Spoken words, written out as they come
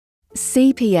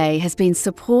CPA has been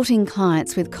supporting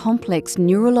clients with complex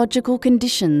neurological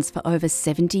conditions for over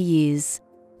 70 years.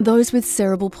 Those with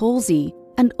cerebral palsy,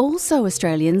 and also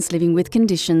Australians living with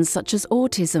conditions such as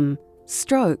autism,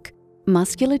 stroke,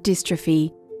 muscular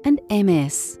dystrophy, and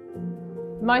MS.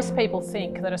 Most people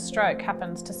think that a stroke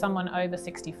happens to someone over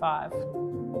 65.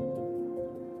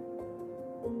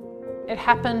 It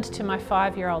happened to my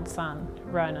 5-year-old son,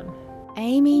 Ronan.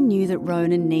 Amy knew that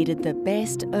Ronan needed the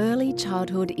best early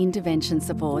childhood intervention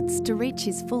supports to reach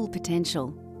his full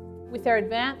potential. With their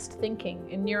advanced thinking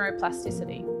in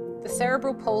neuroplasticity, the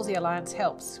Cerebral Palsy Alliance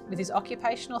helps with his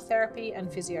occupational therapy and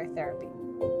physiotherapy.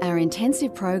 Our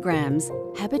intensive programs,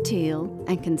 Habitil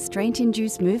and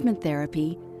constraint-induced movement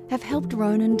therapy, have helped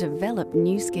Ronan develop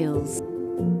new skills.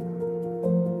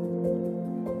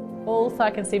 All so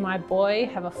I can see my boy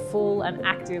have a full and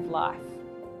active life.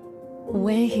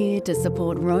 We're here to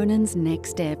support Ronan's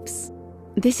next steps.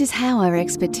 This is how our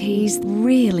expertise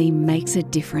really makes a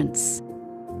difference.